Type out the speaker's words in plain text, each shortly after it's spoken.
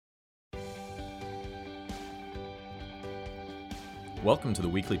Welcome to the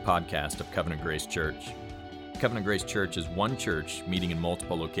weekly podcast of Covenant Grace Church. Covenant Grace Church is one church meeting in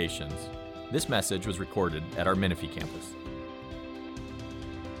multiple locations. This message was recorded at our Menifee campus.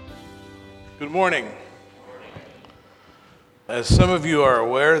 Good morning. As some of you are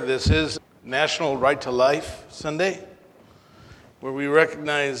aware, this is National Right to Life Sunday, where we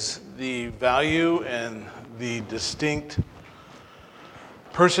recognize the value and the distinct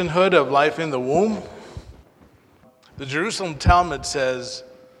personhood of life in the womb. The Jerusalem Talmud says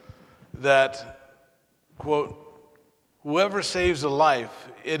that, quote, whoever saves a life,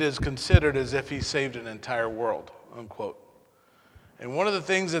 it is considered as if he saved an entire world, unquote. And one of the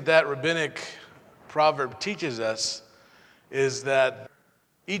things that rabbinic proverb teaches us is that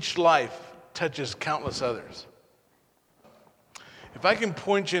each life touches countless others. If I can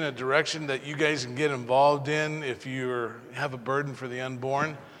point you in a direction that you guys can get involved in if you have a burden for the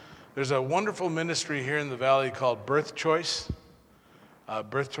unborn, there's a wonderful ministry here in the valley called Birth Choice of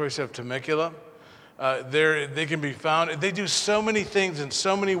Temecula. They can be found. They do so many things in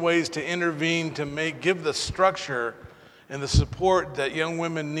so many ways to intervene, to give the structure and the support that young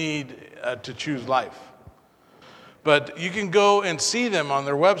women need to choose life. But you can go and see them on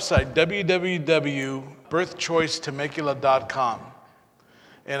their website, www.birthchoicetemecula.com.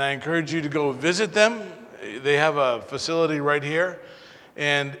 And I encourage you to go visit them. They have a facility right here.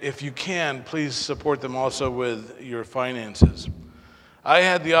 And if you can, please support them also with your finances. I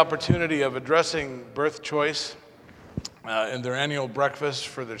had the opportunity of addressing Birth Choice in their annual breakfast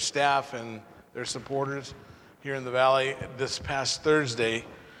for their staff and their supporters here in the valley this past Thursday.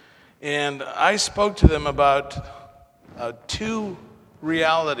 And I spoke to them about two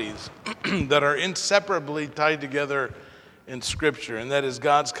realities that are inseparably tied together in Scripture, and that is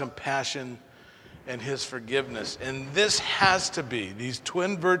God's compassion and His forgiveness. And this has to be, these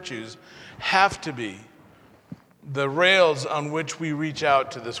twin virtues have to be the rails on which we reach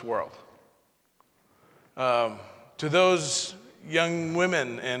out to this world. To those young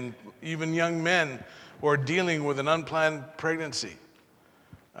women and even young men who are dealing with an unplanned pregnancy.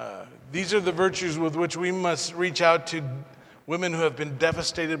 These are the virtues with which we must reach out to women who have been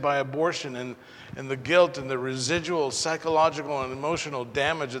devastated by abortion and the guilt and the residual psychological and emotional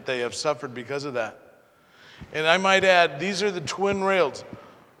damage that they have suffered because of that. And I might add, these are the twin rails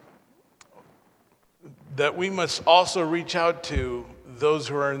that we must also reach out to those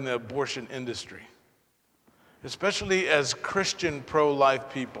who are in the abortion industry, especially as Christian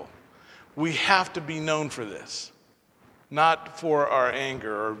pro-life people. We have to be known for this, not for our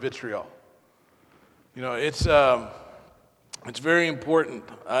anger or vitriol. You know, it's very important.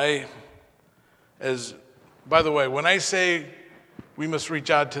 By the way, when I say we must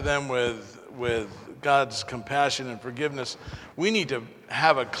reach out to them with God's compassion and forgiveness, we need to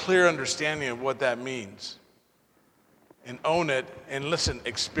have a clear understanding of what that means and own it and listen,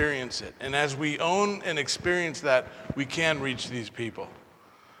 experience it. And as we own and experience that, we can reach these people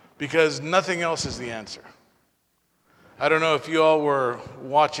because nothing else is the answer. I don't know if you all were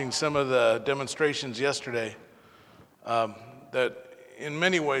watching some of the demonstrations yesterday that in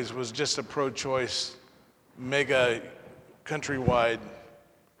many ways was just a pro-choice, mega countrywide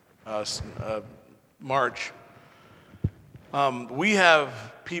march. We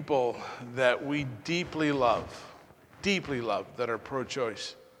have people that we deeply love, that are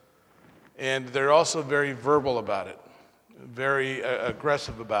pro-choice. And they're also very verbal about it, very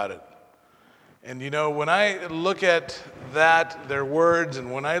aggressive about it. And you know, when I look at that, their words,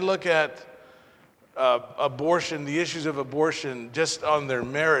 and when I look at abortion, the issues of abortion, just on their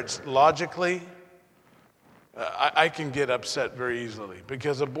merits logically, I can get upset very easily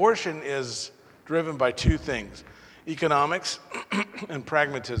because abortion is driven by two things, economics and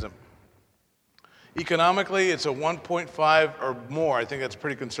pragmatism. Economically, it's a 1.5 or more, I think that's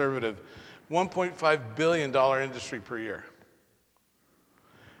pretty conservative, $1.5 billion industry per year.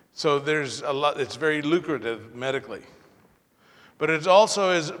 So there's a lot, it's very lucrative medically. But it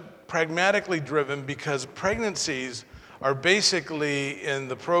also is pragmatically driven because pregnancies are basically, in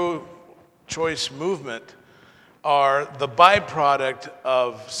the pro-choice movement, are the byproduct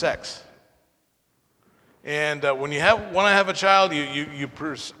of sex. And when you want to have a child, you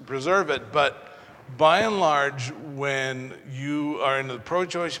preserve it. But by and large, when you are in the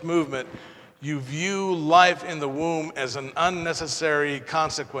pro-choice movement, you view life in the womb as an unnecessary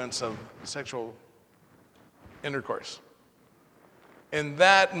consequence of sexual intercourse. And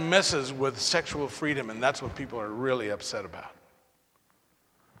that messes with sexual freedom, and that's what people are really upset about.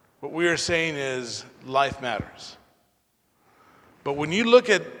 What we are saying is life matters. But when you look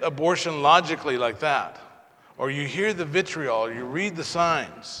at abortion logically like that, or you hear the vitriol, or you read the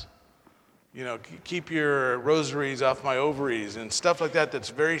signs, keep your rosaries off my ovaries and stuff like that. That's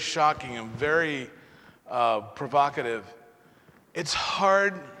very shocking and very provocative. It's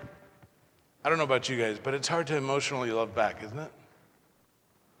hard. I don't know about you guys, but it's hard to emotionally love back, isn't it?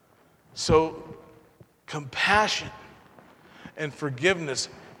 So compassion and forgiveness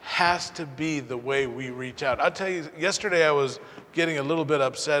has to be the way we reach out. I'll tell you, yesterday I was getting a little bit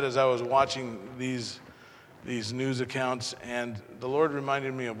upset as I was watching these news accounts, and the Lord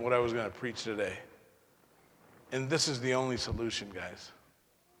reminded me of what I was going to preach today. And this is the only solution, guys.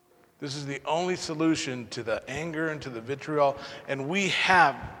 This is the only solution to the anger and to the vitriol, and we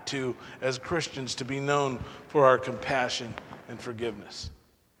have to, as Christians, to be known for our compassion and forgiveness.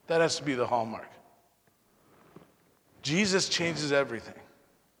 That has to be the hallmark. Jesus changes everything.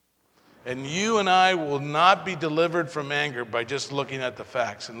 And you and I will not be delivered from anger by just looking at the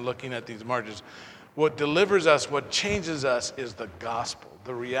facts and looking at these margins. What delivers us, what changes us, is the gospel,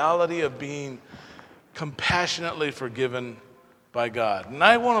 the reality of being compassionately forgiven by God. And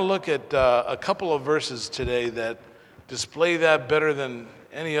I want to look at a couple of verses today that display that better than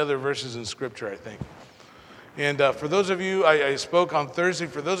any other verses in Scripture, I think. And for those of you, I spoke on Thursday.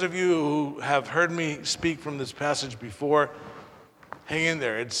 For those of you who have heard me speak from this passage before, hang in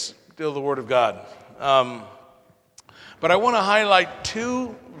there. It's still the Word of God. But I want to highlight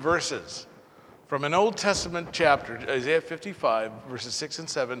two verses from an Old Testament chapter, Isaiah 55, verses 6 and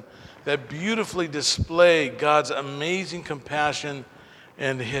 7, that beautifully display God's amazing compassion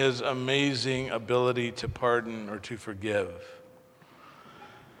and His amazing ability to pardon or to forgive.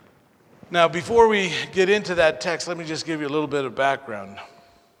 Now, before we get into that text, let me just give you a little bit of background.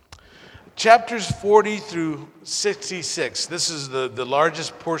 Chapters 40 through 66, this is the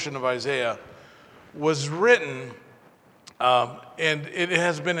largest portion of Isaiah, was written, and it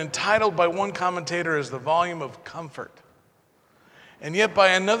has been entitled by one commentator as the volume of comfort, and yet by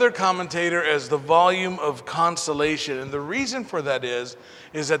another commentator as the volume of consolation. And the reason for that is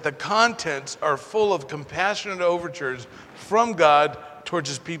that the contents are full of compassionate overtures from God towards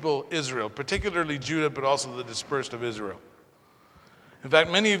His people Israel, particularly Judah, but also the dispersed of Israel. In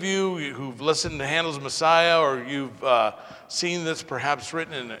fact, many of you who've listened to Handel's Messiah, or you've seen this perhaps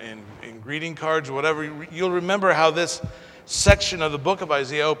written in greeting cards or whatever, you'll remember how this section of the book of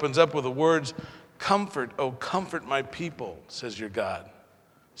Isaiah opens up with the words, "Comfort, O comfort my people, says your God.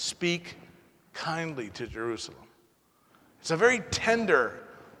 Speak kindly to Jerusalem." It's a very tender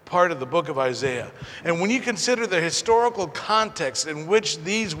part of the book of Isaiah. And when you consider the historical context in which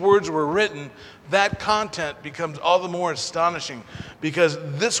these words were written, that content becomes all the more astonishing, because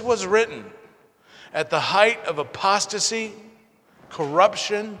this was written at the height of apostasy,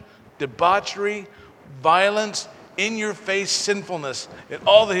 corruption, debauchery, violence, in-your-face sinfulness in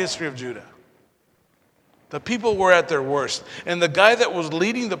all the history of Judah. The people were at their worst. And the guy that was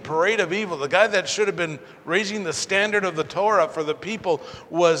leading the parade of evil, the guy that should have been raising the standard of the Torah for the people,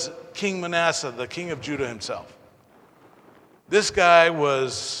 was King Manasseh, the king of Judah himself. This guy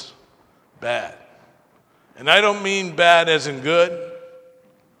was bad. And I don't mean bad as in good.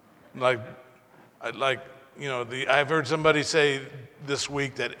 I've heard somebody say this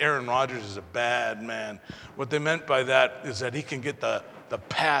week that Aaron Rodgers is a bad man. What they meant by that is that he can get the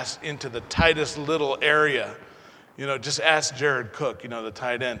pass into the tightest little area. Just ask Jared Cook, the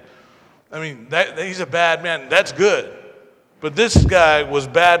tight end. I mean, he's a bad man. That's good. But this guy was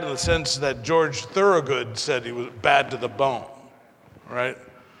bad in the sense that George Thorogood said he was bad to the bone, right?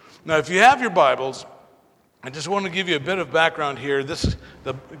 Now, if you have your Bibles, I just want to give you a bit of background here.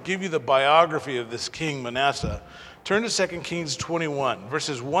 Give you the biography of this king Manasseh. Turn to 2 Kings 21,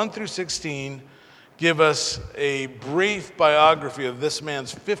 verses 1 through 16. Give us a brief biography of this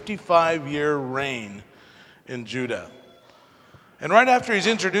man's 55-year reign in Judah. And right after he's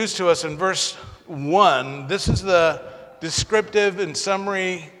introduced to us in verse 1, this is the descriptive and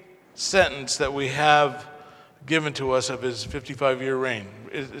summary sentence that we have given to us of his 55-year reign.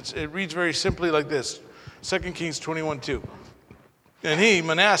 It reads very simply like this, 2 Kings 21:2. And he,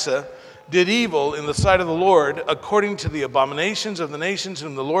 Manasseh, did evil in the sight of the Lord according to the abominations of the nations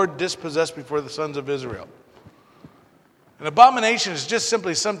whom the Lord dispossessed before the sons of Israel. An abomination is just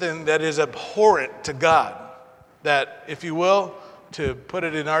simply something that is abhorrent to God, that, if you will, to put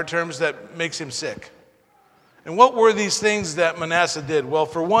it in our terms, that makes him sick. And what were these things that Manasseh did? Well,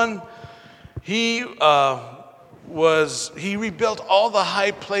 for one, he rebuilt all the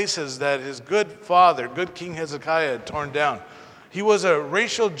high places that his good father, good King Hezekiah, had torn down. He was a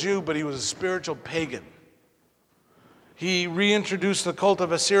racial Jew, but he was a spiritual pagan. He reintroduced the cult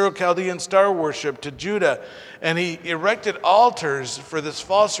of Assyro-Chaldean star worship to Judah, and he erected altars for this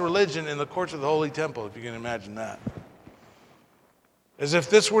false religion in the courts of the Holy Temple, if you can imagine that. As if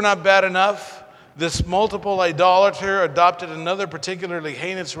this were not bad enough, this multiple idolater adopted another particularly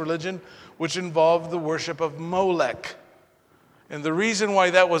heinous religion, which involved the worship of Molech. And the reason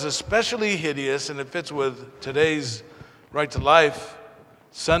why that was especially hideous, and it fits with today's Right to Life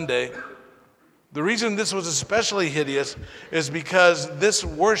Sunday, the reason this was especially hideous is because this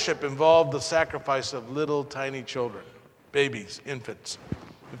worship involved the sacrifice of little tiny children, babies, infants.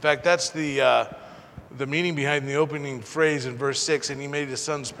 In fact, that's the meaning behind the opening phrase in verse 6, and he made his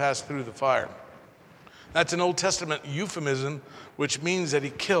sons pass through the fire. That's an Old Testament euphemism, which means that he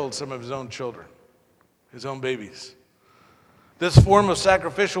killed some of his own children, his own babies. This form of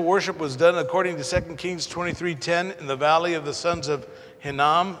sacrificial worship was done according to 2 Kings 23:10 in the valley of the sons of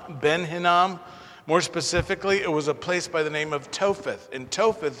Hinnom, Ben Hinnom. More specifically, it was a place by the name of Topheth. And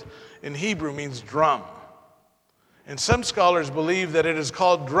Topheth in Hebrew means drum. And some scholars believe that it is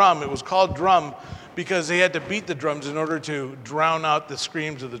called drum. It was called drum because they had to beat the drums in order to drown out the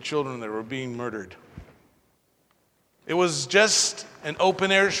screams of the children that were being murdered. It was just an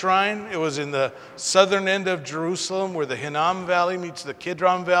open-air shrine. It was in the southern end of Jerusalem where the Hinnom Valley meets the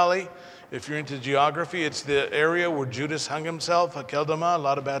Kidron Valley. If you're into geography, it's the area where Judas hung himself, Hakeldama. A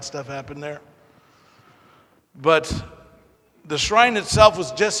lot of bad stuff happened there. But the shrine itself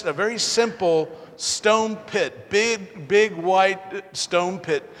was just a very simple stone pit, big white stone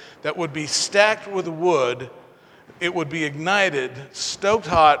pit that would be stacked with wood. It would be ignited, stoked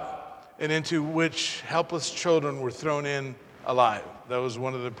hot, and into which helpless children were thrown in alive. That was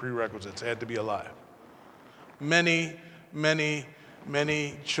one of the prerequisites. They had to be alive. Many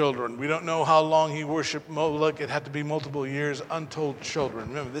children. We don't know how long he worshiped Moloch. It had to be multiple years, untold children.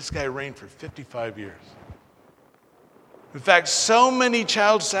 Remember, this guy reigned for 55 years. In fact, so many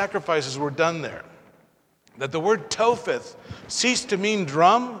child sacrifices were done there that the word Topheth ceased to mean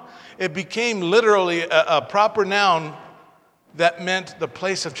drum. It became literally a proper noun that meant the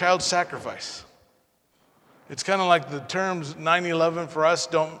place of child sacrifice. It's kind of like the terms 9/11 for us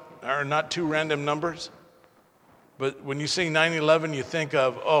are not two random numbers. But when you say 9/11, you think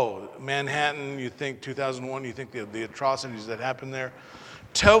of, Manhattan, you think 2001, you think the atrocities that happened there.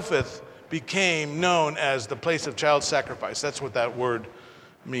 Topheth became known as the place of child sacrifice. That's what that word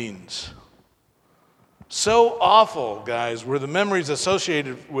means. So awful, guys, were the memories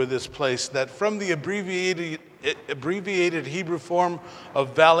associated with this place that from the abbreviated Hebrew form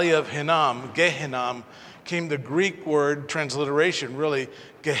of Valley of Hinnom, Gehinnom, came the Greek word transliteration, really,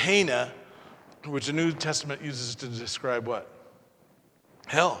 Gehenna, which the New Testament uses to describe what?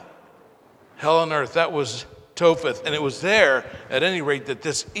 Hell. Hell on earth. That was Topheth. And it was there, at any rate, that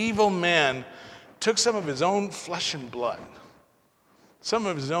this evil man took some of his own flesh and blood, some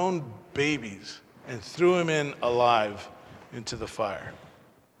of his own babies, and threw him in alive into the fire.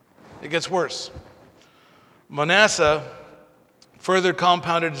 It gets worse. Manasseh further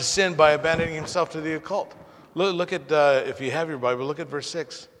compounded his sin by abandoning himself to the occult. Look at, if you have your Bible, look at verse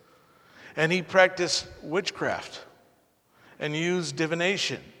 6. And he practiced witchcraft and used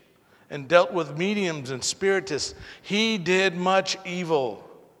divination and dealt with mediums and spiritists. He did much evil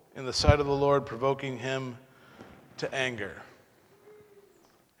in the sight of the Lord, provoking him to anger.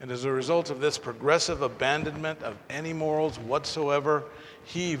 And as a result of this progressive abandonment of any morals whatsoever,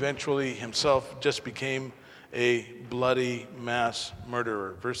 he eventually himself just became a bloody mass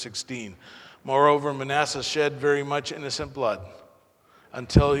murderer. Verse 16. Moreover, Manasseh shed very much innocent blood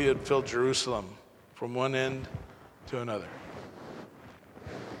until he had filled Jerusalem from one end to another.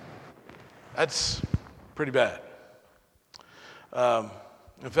 That's pretty bad.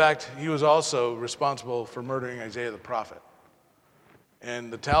 In fact, he was also responsible for murdering Isaiah the prophet.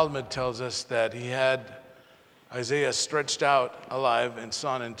 And the Talmud tells us that he had Isaiah stretched out alive and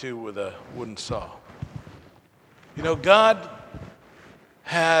sawn in two with a wooden saw. You know, God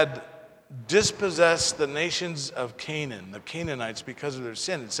had dispossessed the nations of Canaan, the Canaanites, because of their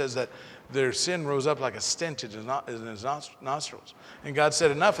sin. It says that their sin rose up like a stench in his nostrils. And God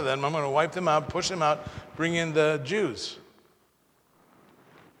said, enough of them. I'm going to wipe them out, push them out, bring in the Jews.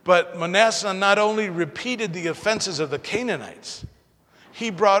 But Manasseh not only repeated the offenses of the Canaanites, he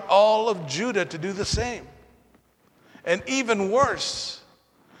brought all of Judah to do the same. And even worse,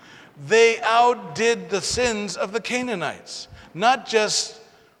 they outdid the sins of the Canaanites. Not just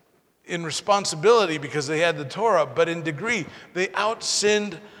in responsibility because they had the Torah, but in degree. They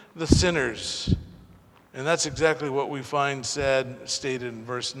outsinned the sinners. And that's exactly what we find stated in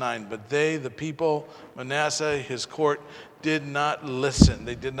verse 9. But they, the people, Manasseh, his court, did not listen.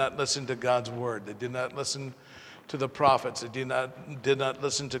 They did not listen to God's word. They did not listen to the prophets. They did not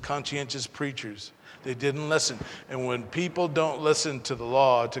listen to conscientious preachers. They didn't listen. And when people don't listen to the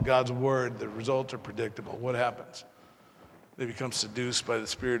law, to God's word, the results are predictable. What happens? They become seduced by the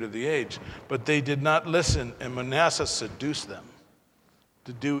spirit of the age. But they did not listen, and Manasseh seduced them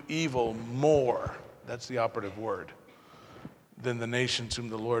to do evil more, that's the operative word, than the nations whom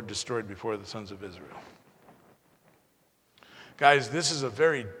the Lord destroyed before the sons of Israel. Guys, this is a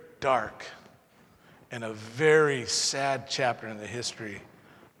very dark and a very sad chapter in the history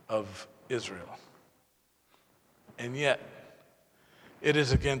of Israel. And yet, it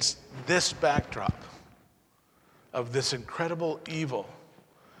is against this backdrop of this incredible evil,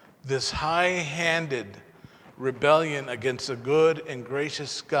 this high-handed rebellion against a good and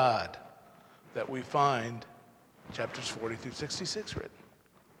gracious God, that we find chapters 40 through 66 written.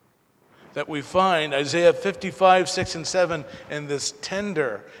 That we find Isaiah 55, 6, and 7, and this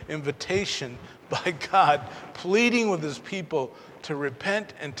tender invitation by God, pleading with his people to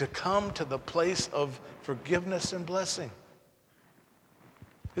repent and to come to the place of forgiveness and blessing.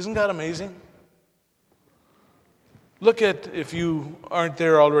 Isn't God amazing? Look at, if you aren't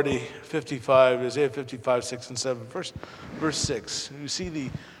there already, Isaiah 55, 6, and 7. Verse 6. You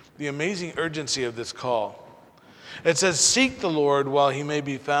see the amazing urgency of this call. It says, "Seek the Lord while he may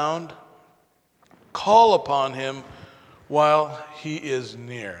be found. Call upon him while he is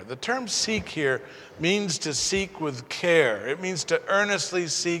near." The term seek here means to seek with care. It means to earnestly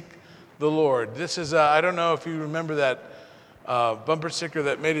seek the Lord. This is, I don't know if you remember that bumper sticker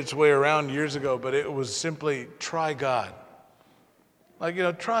that made its way around years ago, but it was simply, try God. Like,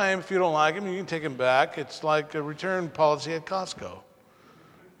 try him. If you don't like him, you can take him back. It's like a return policy at Costco.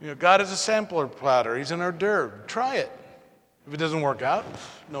 God is a sampler platter. He's an hors d'oeuvre. Try it. If it doesn't work out,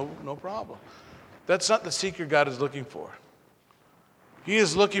 no problem. That's not the seeker God is looking for. He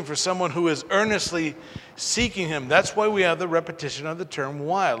is looking for someone who is earnestly seeking him. That's why we have the repetition of the term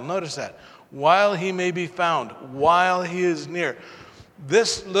while. Notice that. While he may be found, while he is near.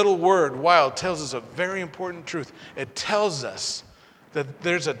 This little word, while, tells us a very important truth. It tells us that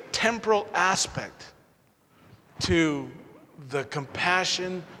there's a temporal aspect to the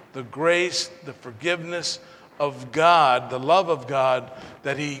compassion, the grace, the forgiveness of God, the love of God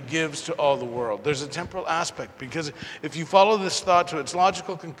that he gives to all the world. There's a temporal aspect, because if you follow this thought to its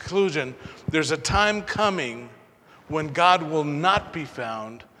logical conclusion, there's a time coming when God will not be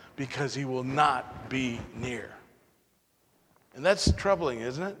found because he will not be near. And that's troubling,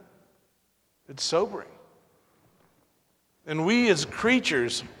 isn't it? It's sobering. And we as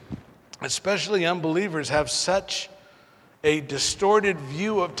creatures, especially unbelievers, have such a distorted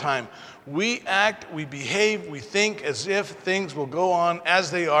view of time. We act, we behave, we think as if things will go on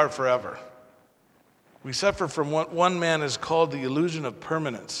as they are forever. We suffer from what one man has called the illusion of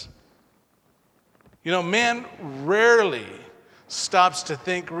permanence. Man rarely stops to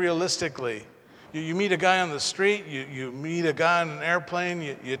think realistically. You meet a guy on the street, you meet a guy on an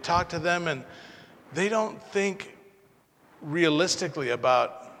airplane, you talk to them, and they don't think realistically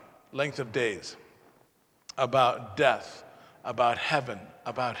about length of days, about death, about heaven,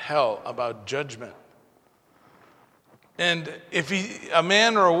 about hell, about judgment. And if a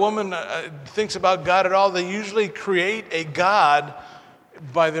man or a woman thinks about God at all, they usually create a God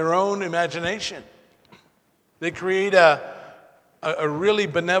by their own imagination. They create a really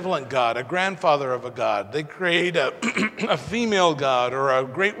benevolent God, a grandfather of a God. They create a female God, or a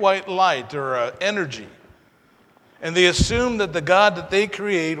great white light, or an energy. And they assume that the God that they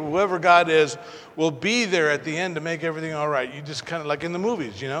create, whoever God is, will be there at the end to make everything all right. You just kind of, like in the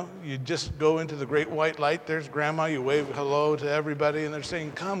movies, you just go into the great white light. There's grandma. You wave hello to everybody, and they're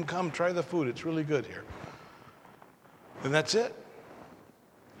saying, come, try the food. It's really good here. And that's it.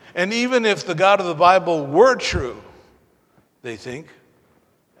 And even if the God of the Bible were true, they think,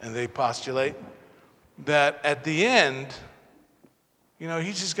 and they postulate, that at the end,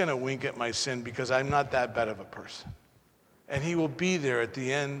 he's just going to wink at my sin because I'm not that bad of a person. And he will be there at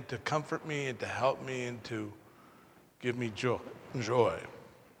the end to comfort me and to help me and to give me joy.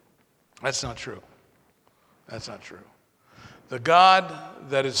 That's not true. That's not true. The God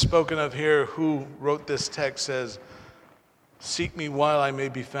that is spoken of here, who wrote this text, says, "Seek me while I may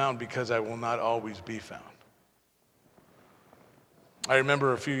be found, because I will not always be found." I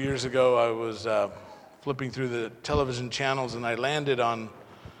remember a few years ago, I was flipping through the television channels, and I landed on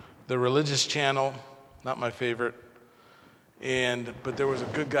the religious channel, not my favorite, but there was a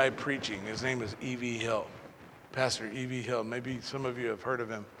good guy preaching. His name is E.V. Hill, Pastor E.V. Hill. Maybe some of you have heard of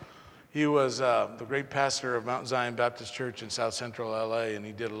him. He was the great pastor of Mount Zion Baptist Church in South Central LA, and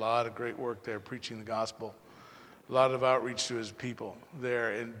he did a lot of great work there preaching the gospel, a lot of outreach to his people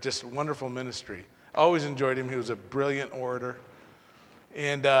there, and just a wonderful ministry. I always enjoyed him. He was a brilliant orator.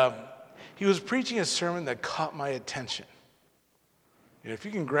 And he was preaching a sermon that caught my attention. If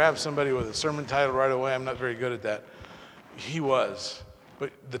you can grab somebody with a sermon title right away, I'm not very good at that. He was.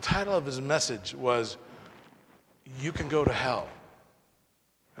 But the title of his message was, "You Can Go to Hell."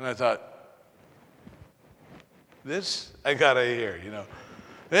 And I thought, this I gotta hear,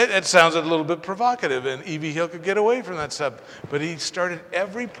 It sounds a little bit provocative, and E.V. Hill could get away from that stuff. But he started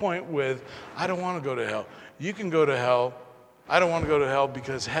every point with, "I don't want to go to hell. You can go to hell. I don't want to go to hell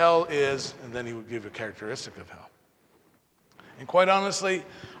because hell is," and then he would give a characteristic of hell. And quite honestly,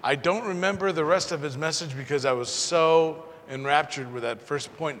 I don't remember the rest of his message because I was so enraptured with that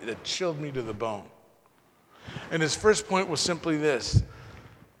first point that chilled me to the bone. And his first point was simply this: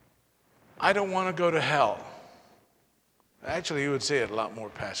 I don't want to go to hell. Actually, he would say it a lot more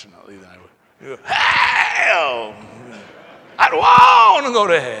passionately than I would. He would go, "Hell! I don't want to go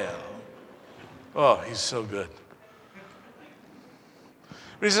to hell." Oh, he's so good.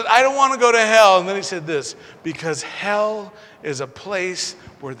 But he said, "I don't want to go to hell." And then he said this: because hell is a place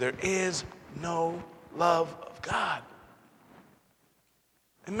where there is no love of God.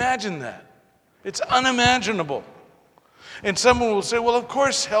 Imagine that. It's unimaginable. And someone will say, "Well, of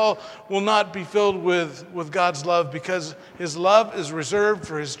course hell will not be filled with God's love because his love is reserved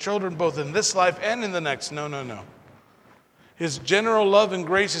for his children both in this life and in the next." No, no, no. His general love and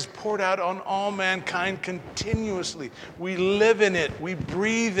grace is poured out on all mankind continuously. We live in it. We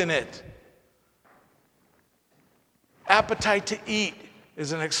breathe in it. Appetite to eat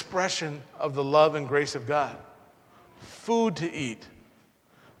is an expression of the love and grace of God. Food to eat.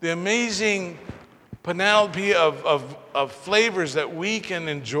 The amazing panoply of flavors that we can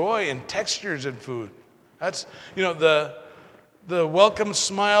enjoy and textures in food. That's, the welcome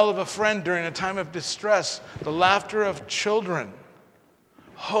smile of a friend during a time of distress, the laughter of children,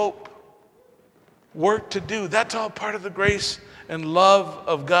 hope, work to do. That's all part of the grace and love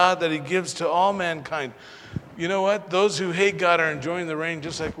of God that he gives to all mankind. You know what? Those who hate God are enjoying the rain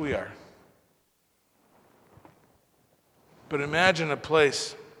just like we are. But imagine a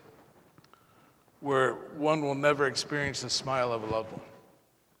place where one will never experience the smile of a loved one.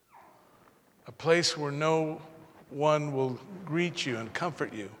 A place where no one will greet you and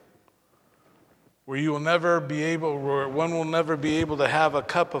comfort you. Where one will never be able to have a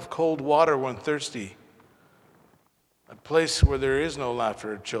cup of cold water when thirsty. A place where there is no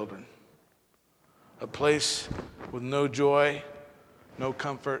laughter of children. A place with no joy, no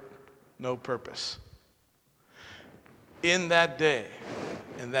comfort, no purpose. In that day,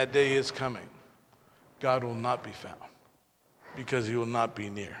 and that day is coming, God will not be found because he will not be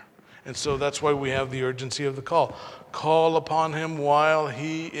near. And so that's why we have the urgency of the call. Call upon him while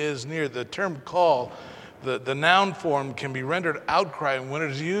he is near. The term call, the noun form can be rendered outcry. And when it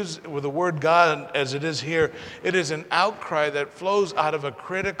is used with the word God as it is here, it is an outcry that flows out of a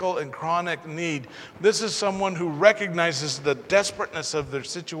critical and chronic need. This is someone who recognizes the desperateness of their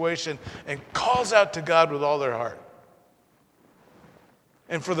situation and calls out to God with all their heart.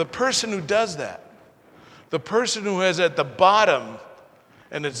 And for the person who does that, the person who is at the bottom,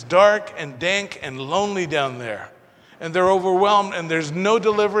 and it's dark and dank and lonely down there, and they're overwhelmed and there's no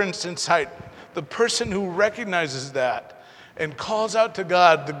deliverance in sight, the person who recognizes that and calls out to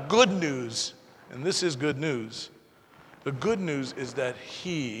God, the good news, and this is good news, the good news is that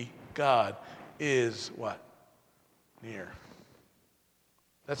he, God, is what? Near.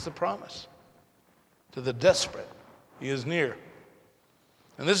 That's the promise. To the desperate, he is near.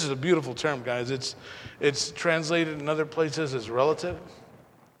 And this is a beautiful term, guys. It's translated in other places as relative,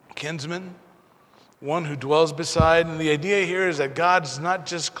 kinsman, one who dwells beside. And the idea here is that God's not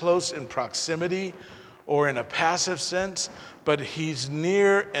just close in proximity or in a passive sense, but he's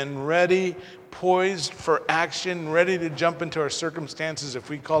near and ready, poised for action, ready to jump into our circumstances if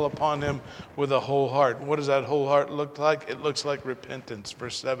we call upon him with a whole heart. What does that whole heart look like? It looks like repentance.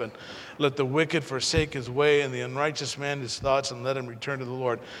 Verse 7, let the wicked forsake his way and the unrighteous man his thoughts, and let him return to the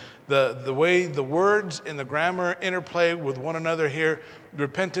Lord. The way the words in the grammar interplay with one another here,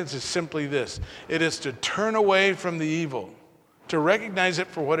 repentance is simply this. It is to turn away from the evil, to recognize it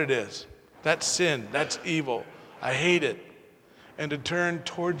for what it is. That's sin, that's evil. I hate it. And to turn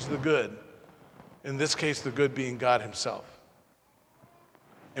towards the good. In this case, the good being God himself.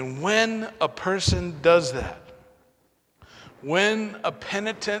 And when a person does that, when a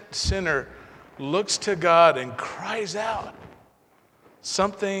penitent sinner looks to God and cries out,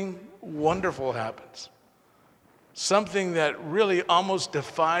 something wonderful happens. Something that really almost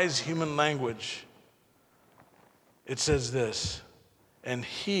defies human language. It says this, and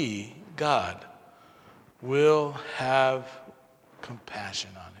he, God, will have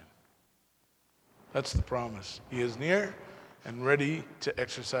compassion on him. That's the promise. He is near and ready to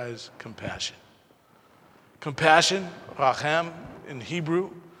exercise compassion. Compassion, rachem in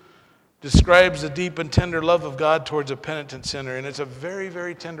Hebrew, describes the deep and tender love of God towards a penitent sinner. And it's a very,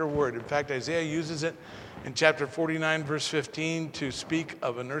 very tender word. In fact, Isaiah uses it in chapter 49, verse 15, to speak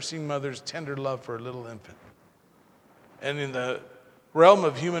of a nursing mother's tender love for a little infant. And in the realm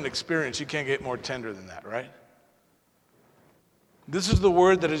of human experience, you can't get more tender than that, right? This is the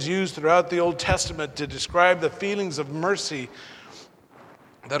word that is used throughout the Old Testament to describe the feelings of mercy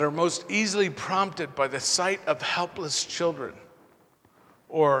that are most easily prompted by the sight of helpless children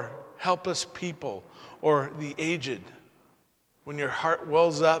or helpless people or the aged. When your heart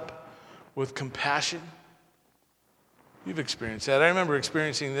wells up with compassion. You've experienced that. I remember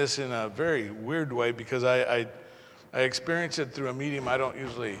experiencing this in a very weird way because I experienced it through a medium I don't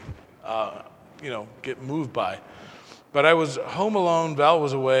usually, get moved by. But I was home alone. Val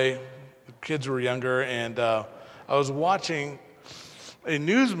was away. The kids were younger, and I was watching a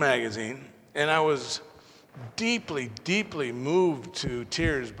news magazine, and I was deeply, deeply moved to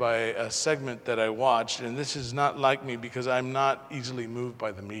tears by a segment that I watched. And this is not like me because I'm not easily moved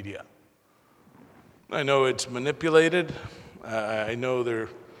by the media. I know it's manipulated. I know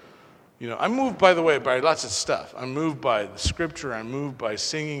I'm moved, by the way, by lots of stuff. I'm moved by the scripture. I'm moved by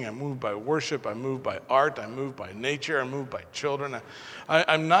singing. I'm moved by worship. I'm moved by art. I'm moved by nature. I'm moved by children.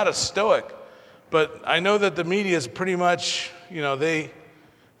 I'm not a stoic, but I know that the media is pretty much, they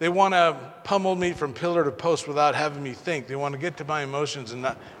want to pummel me from pillar to post without having me think. They want to get to my emotions and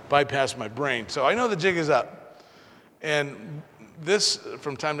not bypass my brain. So I know the jig is up. And this,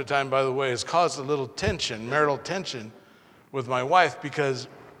 from time to time, by the way, has caused a little tension, marital tension, with my wife because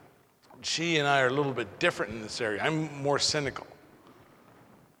she and I are a little bit different in this area. I'm more cynical.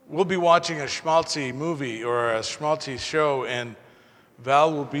 We'll be watching a schmaltzy movie or a schmaltzy show, and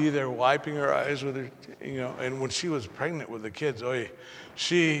Val will be there wiping her eyes with her, and when she was pregnant with the kids,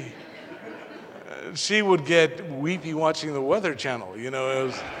 she would get weepy watching the Weather Channel. It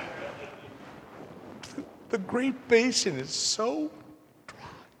was... The Great Basin is so dry.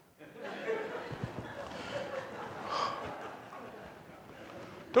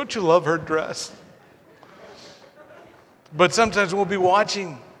 Don't you love her dress? But sometimes we'll be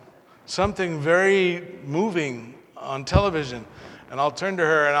watching something very moving on television, and I'll turn to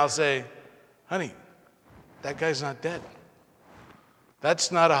her and I'll say, honey, that guy's not dead. That's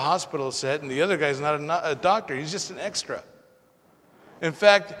not a hospital set, and the other guy's not a doctor. He's just an extra. In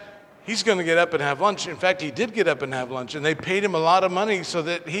fact, he's going to get up and have lunch. In fact, he did get up and have lunch, and they paid him a lot of money so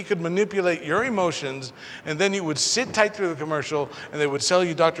that he could manipulate your emotions, and then you would sit tight through the commercial, and they would sell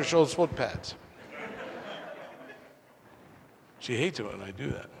you Dr. Scholl's foot pads. She hates it when I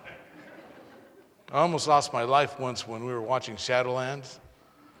do that. I almost lost my life once when we were watching Shadowlands,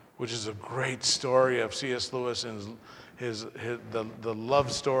 which is a great story of C.S. Lewis and the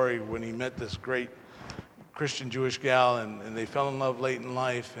love story when he met this great Christian Jewish gal, and they fell in love late in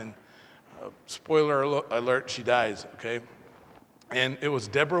life, and spoiler alert, she dies, okay? And it was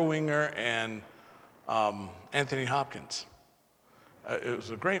Deborah Winger and Anthony Hopkins. It was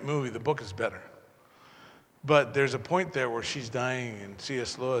a great movie. The book is better. But there's a point there where she's dying, and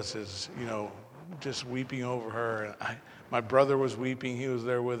C.S. Lewis is, just weeping over her. And my brother was weeping. He was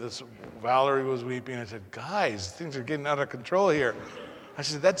there with us. Valerie was weeping. I said, guys, things are getting out of control here. I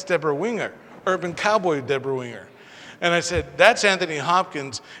said, that's Deborah Winger, urban cowboy Deborah Winger. And I said, that's Anthony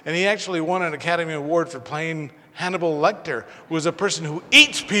Hopkins, and he actually won an Academy Award for playing Hannibal Lecter, who is a person who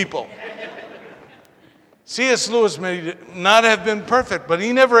eats people. C.S. Lewis may not have been perfect, but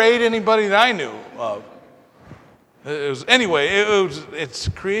he never ate anybody that I knew of. It's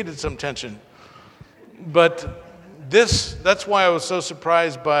created some tension. But that's why I was so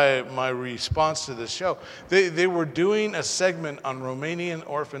surprised by my response to this show. They were doing a segment on Romanian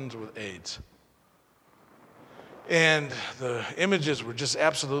orphans with AIDS. And the images were just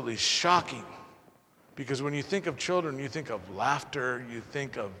absolutely shocking. Because when you think of children, you think of laughter, you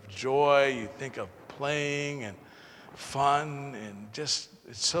think of joy, you think of playing and fun, and just,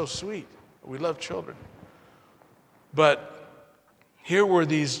 it's so sweet. We love children. But here were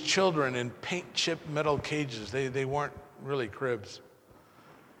these children in paint chip metal cages. They weren't really cribs.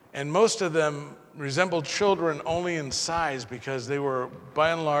 And most of them resembled children only in size because they were,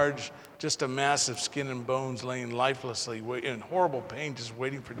 by and large, just a mass of skin and bones laying lifelessly in horrible pain, just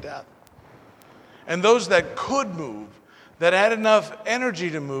waiting for death. And those that could move, that had enough energy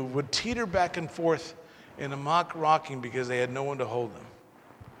to move, would teeter back and forth in a mock rocking because they had no one to hold them.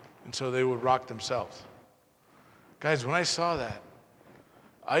 And so they would rock themselves. Guys, when I saw that,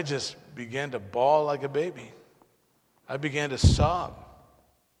 I just began to bawl like a baby. I began to sob.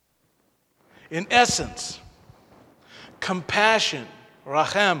 In essence, compassion,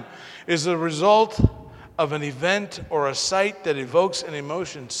 rachem, is the result of an event or a sight that evokes an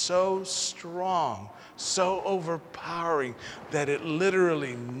emotion so strong, so overpowering, that it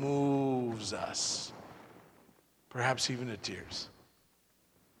literally moves us, perhaps even to tears.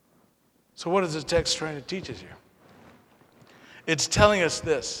 So what is the text trying to teach us here? It's telling us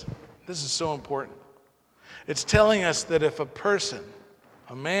this. This is so important. It's telling us that if a person,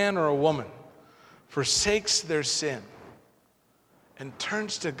 a man or a woman, forsakes their sin and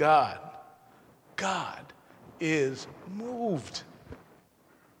turns to God, God is moved.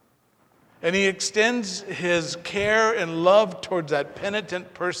 And he extends his care and love towards that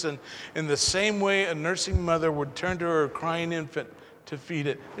penitent person in the same way a nursing mother would turn to her crying infant to feed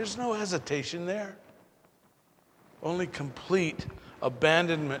it. There's no hesitation there. Only complete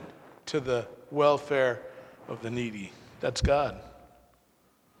abandonment to the welfare of the needy. That's God.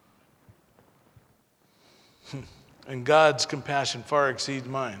 And God's compassion far exceeds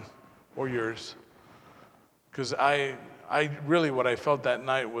mine or yours. Because I really, what I felt that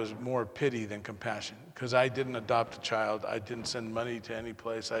night was more pity than compassion. Because I didn't adopt a child. I didn't send money to any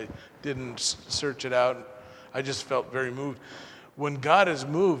place. I didn't search it out. I just felt very moved. When God is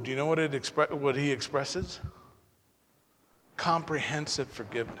moved, you know what he expresses? Comprehensive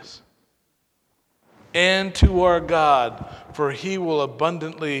forgiveness. And to our God, for he will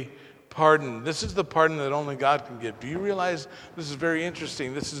abundantly pardon. This is the pardon that only God can give. Do you realize this is very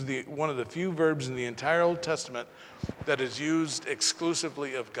interesting? This is one of the few verbs in the entire Old Testament that is used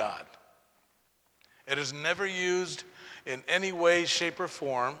exclusively of God. It is never used in any way, shape, or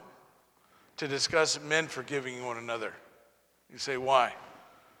form to discuss men forgiving one another. You say, why?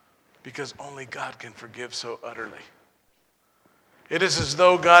 Because only God can forgive so utterly. It is as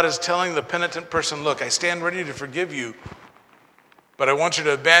though God is telling the penitent person, look, I stand ready to forgive you, but I want you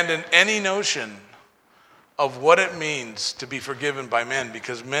to abandon any notion of what it means to be forgiven by men,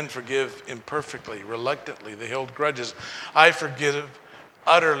 because men forgive imperfectly, reluctantly. They hold grudges. I forgive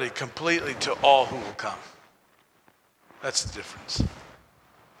utterly, completely to all who will come. That's the difference.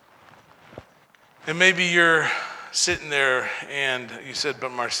 And maybe you're sitting there and you said,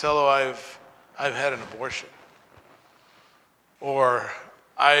 but Marcelo, I've had an abortion. Or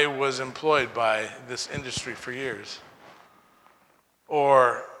I was employed by this industry for years.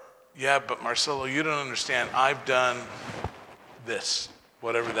 Or, yeah, but Marcelo, you don't understand. I've done this,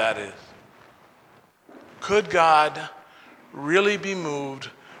 whatever that is. Could God really be moved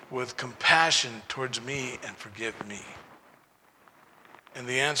with compassion towards me and forgive me? And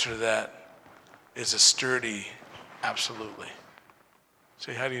the answer to that is a sturdy absolutely.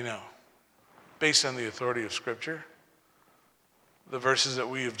 Say, how do you know? Based on the authority of Scripture, the verses that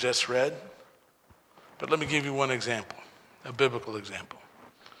we have just read. But let me give you one example, a biblical example.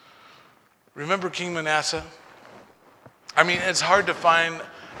 Remember King Manasseh? I mean, it's hard to find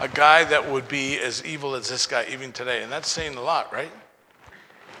a guy that would be as evil as this guy even today, and that's saying a lot, right?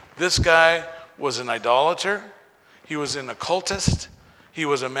 This guy was an idolater, he was an occultist, he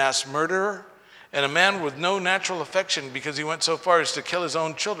was a mass murderer, and a man with no natural affection because he went so far as to kill his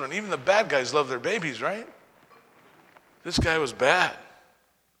own children. Even the bad guys love their babies, right? This guy was bad.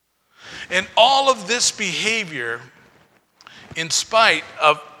 And all of this behavior, in spite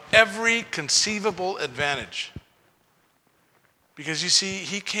of every conceivable advantage. Because you see,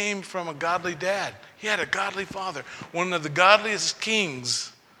 he came from a godly dad. He had a godly father. One of the godliest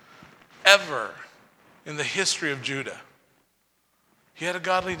kings ever in the history of Judah. He had a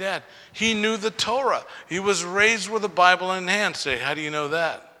godly dad. He knew the Torah. He was raised with a Bible in hand. Say, how do you know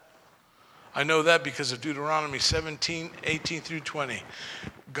that? I know that because of Deuteronomy 17, 18 through 20.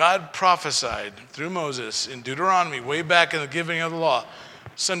 God prophesied through Moses in Deuteronomy, way back in the giving of the law,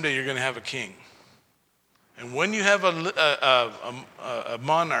 someday you're going to have a king. And when you have a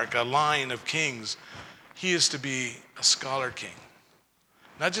monarch, a line of kings, he is to be a scholar king.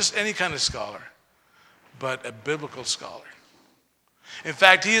 Not just any kind of scholar, but a biblical scholar. In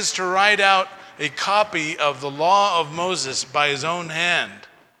fact, he is to write out a copy of the law of Moses by his own hand.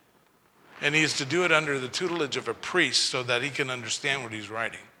 And he is to do it under the tutelage of a priest so that he can understand what he's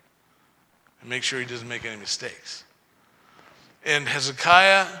writing and make sure he doesn't make any mistakes. And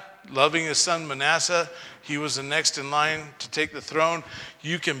Hezekiah, loving his son Manasseh, he was the next in line to take the throne.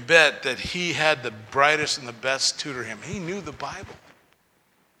 You can bet that he had the brightest and the best tutor him. He knew the Bible.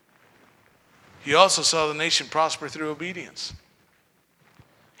 He also saw the nation prosper through obedience.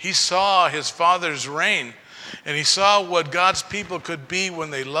 He saw his father's reign, and he saw what God's people could be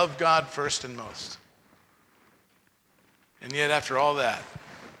when they loved God first and most. And yet, after all that,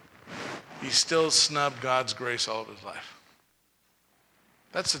 he still snubbed God's grace all of his life.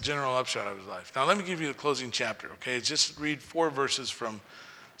 That's the general upshot of his life. Now, let me give you the closing chapter, okay? Just read 4 verses from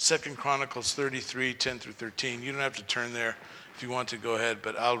 2 Chronicles 33, 10 through 13. You don't have to turn there. If you want to, go ahead,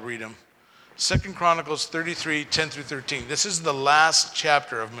 but I'll read them. 2 Chronicles 33, 10 through 13. This is the last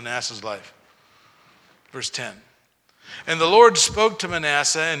chapter of Manasseh's life. Verse 10. And the Lord spoke to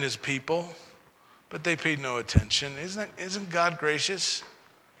Manasseh and his people, but they paid no attention. Isn't God gracious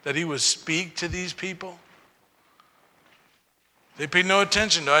that he would speak to these people? They paid no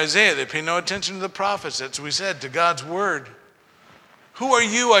attention to Isaiah. They paid no attention to the prophets. That's what we said, to God's word. Who are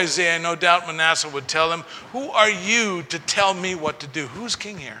you, Isaiah? No doubt Manasseh would tell him. Who are you to tell me what to do? Who's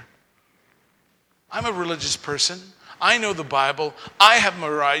king here? I'm a religious person. I know the Bible. I have my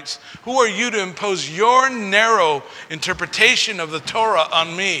rights. Who are you to impose your narrow interpretation of the Torah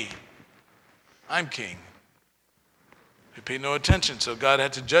on me? I'm king. They paid no attention, so God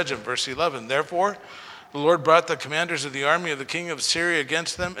had to judge him. Verse 11. Therefore, the Lord brought the commanders of the army of the king of Syria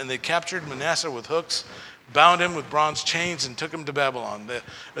against them, and they captured Manasseh with hooks, bound him with bronze chains, and took him to Babylon. The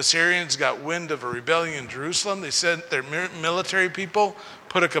Assyrians got wind of a rebellion in Jerusalem. They sent their military people,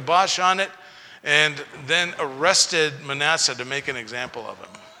 put a kibosh on it, and then arrested Manasseh to make an example of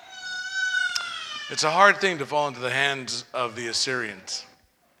him. It's a hard thing to fall into the hands of the Assyrians,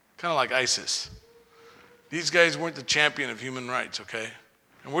 kind of like ISIS. These guys weren't the champion of human rights, okay?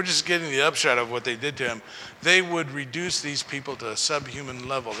 And we're just getting the upshot of what they did to him. They would reduce these people to a subhuman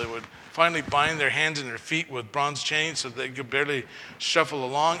level. They would finally bind their hands and their feet with bronze chains so they could barely shuffle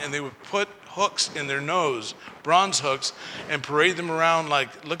along, and they would put hooks in their nose, bronze hooks, and parade them around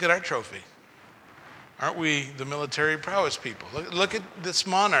like, look at our trophy. Aren't we the military prowess people? Look at this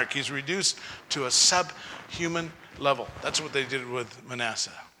monarch. He's reduced to a subhuman level. That's what they did with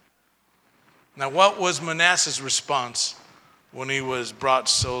Manasseh. Now, what was Manasseh's response when he was brought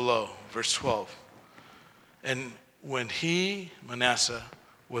so low? Verse 12. And when he, Manasseh,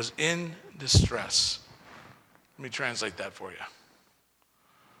 was in distress. Let me translate that for you.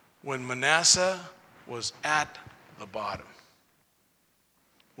 When Manasseh was at the bottom,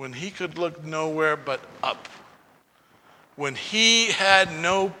 when he could look nowhere but up, when he had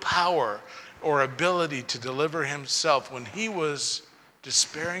no power or ability to deliver himself, when he was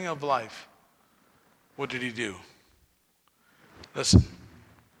despairing of life, what did he do? Listen,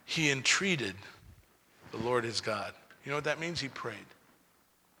 he entreated the Lord his God. You know what that means? He prayed.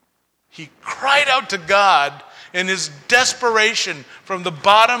 He cried out to God in his desperation from the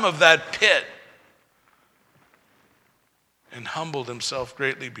bottom of that pit and humbled himself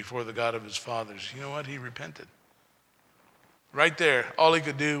greatly before the God of his fathers. You know what? He repented. Right there, all he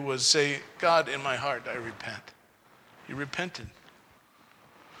could do was say, God, in my heart, I repent. He repented.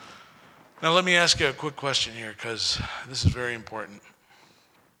 Now let me ask you a quick question here, because this is very important.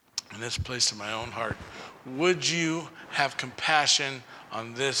 And this placed in my own heart. Would you have compassion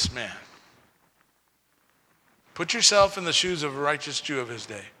on this man? Put yourself in the shoes of a righteous Jew of his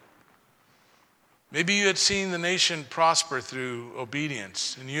day. Maybe you had seen the nation prosper through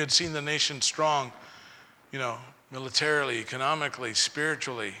obedience, and you had seen the nation strong, militarily, economically,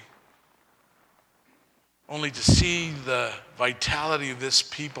 spiritually, only to see the vitality of this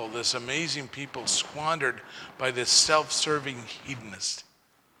people, this amazing people, squandered by this self-serving hedonist,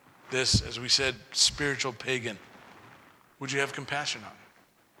 this, as we said, spiritual pagan. Would you have compassion on him?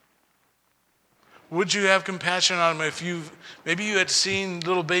 Would you have compassion on them if maybe you had seen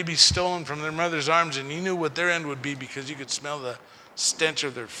little babies stolen from their mother's arms and you knew what their end would be because you could smell the stench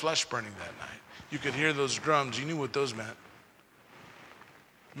of their flesh burning that night. You could hear those drums. You knew what those meant.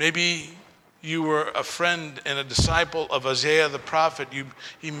 Maybe you were a friend and a disciple of Isaiah the prophet.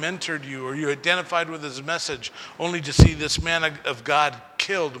 He mentored you, or you identified with his message, only to see this man of God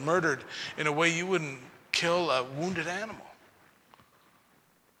killed, murdered in a way you wouldn't kill a wounded animal.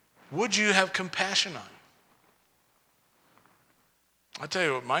 Would you have compassion on him? I'll tell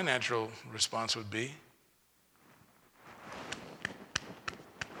you what my natural response would be.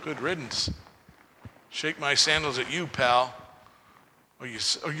 Good riddance. Shake my sandals at you, pal. Or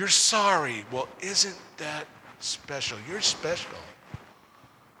you're sorry. Well, isn't that special? You're special.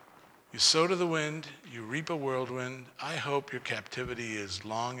 You sow to the wind, you reap a whirlwind. I hope your captivity is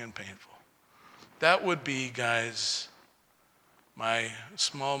long and painful. That would be, guys, my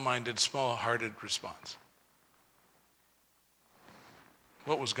small-minded, small-hearted response.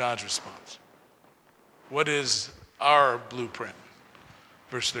 What was God's response? What is our blueprint?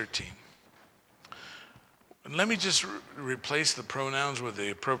 Verse 13. And let me just replace the pronouns with the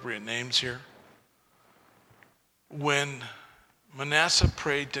appropriate names here. When Manasseh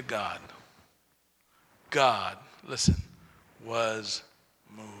prayed to God, God, listen, was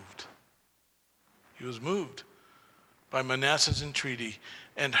moved. He was moved by Manasseh's entreaty,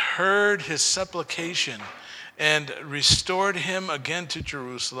 and heard his supplication and restored him again to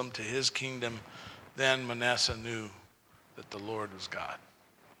Jerusalem, to his kingdom. Then Manasseh knew that the Lord was God.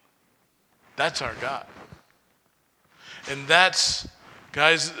 That's our God. And that's,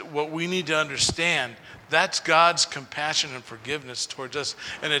 guys, what we need to understand. That's God's compassion and forgiveness towards us.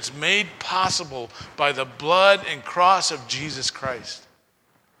 And it's made possible by the blood and cross of Jesus Christ.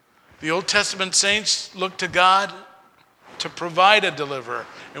 The Old Testament saints looked to God to provide a deliverer.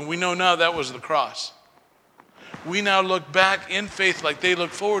 And we know now that was the cross. We now look back in faith like they look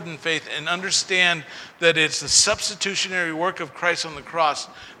forward in faith and understand that it's the substitutionary work of Christ on the cross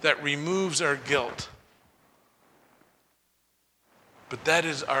that removes our guilt. But that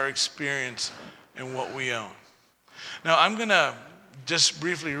is our experience and what we own. Now I'm going to just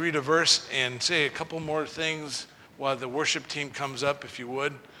briefly read a verse and say a couple more things while the worship team comes up, if you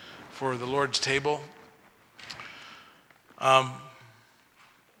would, for the Lord's table.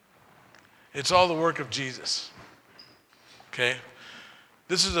 It's all the work of Jesus. Okay?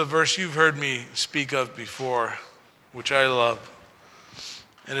 This is a verse you've heard me speak of before, which I love.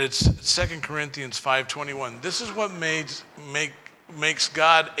 And it's 2 Corinthians 5:21. This is what makes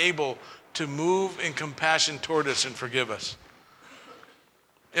God able to move in compassion toward us and forgive us.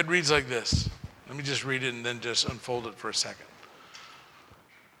 It reads like this. Let me just read it and then just unfold it for a second.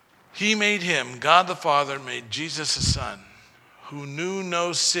 He made him, God the Father made Jesus his Son, who knew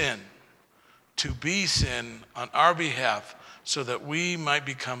no sin, to be sin on our behalf, so that we might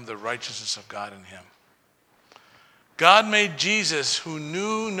become the righteousness of God in him. God made Jesus, who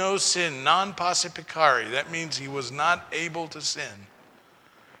knew no sin, non posse peccari. That means he was not able to sin.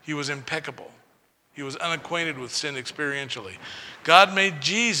 He was impeccable. He was unacquainted with sin experientially. God made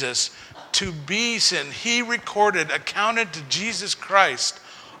Jesus to be sin. He accounted to Jesus Christ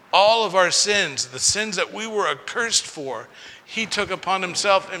all of our sins, the sins that we were accursed for. He took upon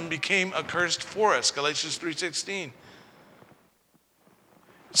himself and became accursed for us. Galatians 3:16.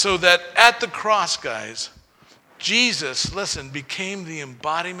 So that at the cross, guys, Jesus, listen, became the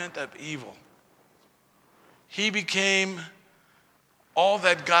embodiment of evil. He became all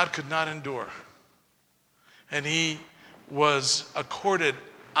that God could not endure. And he was accorded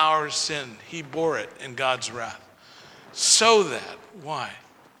our sin. He bore it in God's wrath. So that, why?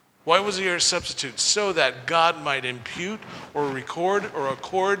 Why was he our substitute? So that God might impute or record or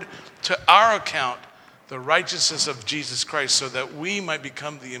accord to our account the righteousness of Jesus Christ, so that we might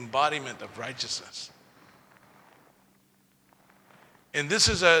become the embodiment of righteousness. And this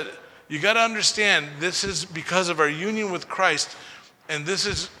is you got to understand, this is because of our union with Christ, and this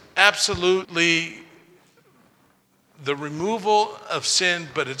is absolutely the removal of sin,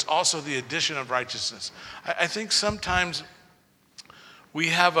 but it's also the addition of righteousness. I think sometimes we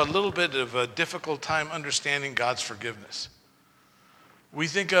have a little bit of a difficult time understanding God's forgiveness. We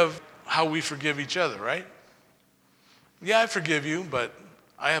think of how we forgive each other, right? Yeah, I forgive you, but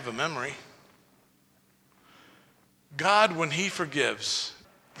I have a memory. God, when he forgives,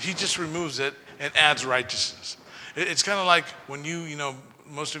 he just removes it and adds righteousness. It's kind of like when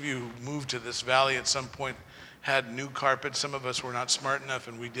most of you who moved to this valley at some point had new carpet. Some of us were not smart enough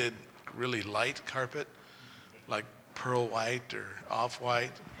and we did really light carpet, like pearl white or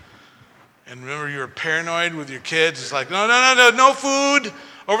off-white. And remember, you were paranoid with your kids. It's like, no food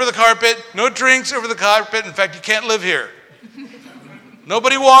over the carpet, no drinks over the carpet. In fact, you can't live here.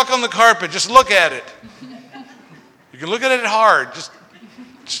 Nobody walk on the carpet, just look at it. You can look at it hard, just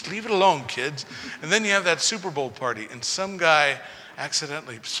leave it alone, kids. And then you have that Super Bowl party, and some guy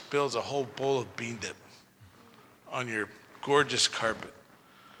accidentally spills a whole bowl of bean dip on your gorgeous carpet.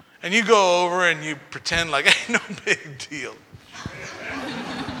 And you go over and you pretend like, ain't no big deal.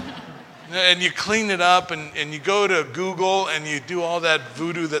 And you clean it up, and you go to Google and you do all that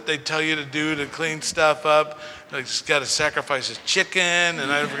voodoo that they tell you to do to clean stuff up. Like, just got to sacrifice a chicken, and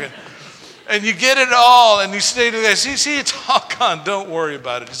I forget. And you get it all, and you say to the guy, see, it's all gone. Don't worry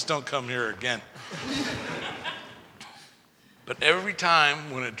about it. Just don't come here again. But every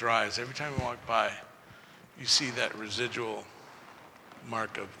time when it dries, every time you walk by, you see that residual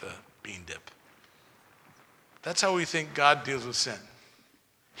mark of the bean dip. That's how we think God deals with sin.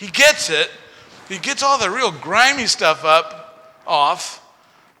 He gets it. He gets all the real grimy stuff off.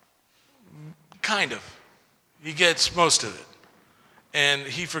 Kind of. He gets most of it. And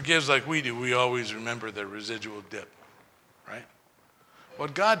he forgives like we do. We always remember the residual dip, right?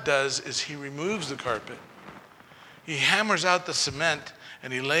 What God does is he removes the carpet. He hammers out the cement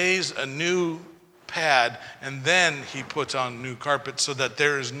and he lays a new pad, and then he puts on new carpet so that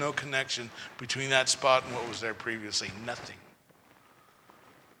there is no connection between that spot and what was there previously. Nothing.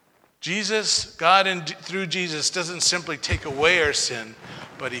 God through Jesus doesn't simply take away our sin,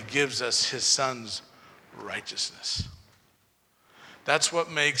 but he gives us his Son's righteousness. That's what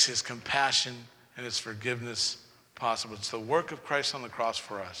makes his compassion and his forgiveness possible. It's the work of Christ on the cross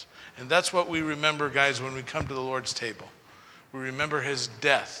for us. And that's what we remember, guys, when we come to the Lord's table. We remember his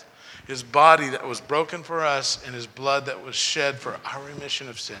death, his body that was broken for us, and his blood that was shed for our remission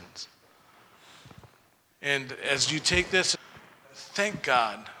of sins. And as you take this, thank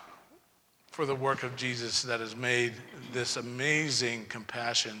God for the work of Jesus that has made this amazing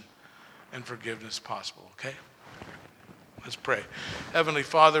compassion and forgiveness possible, okay? Let's pray. Heavenly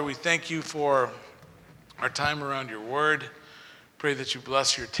Father, we thank you for our time around your word. Pray that you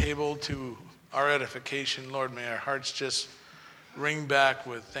bless your table to our edification. Lord, may our hearts just ring back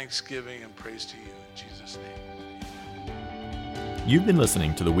with thanksgiving and praise to you. In Jesus' name. You've been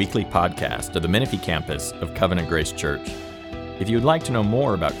listening to the weekly podcast of the Menifee campus of Covenant Grace Church. If you would like to know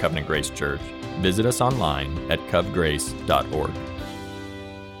more about Covenant Grace Church, visit us online at covgrace.org.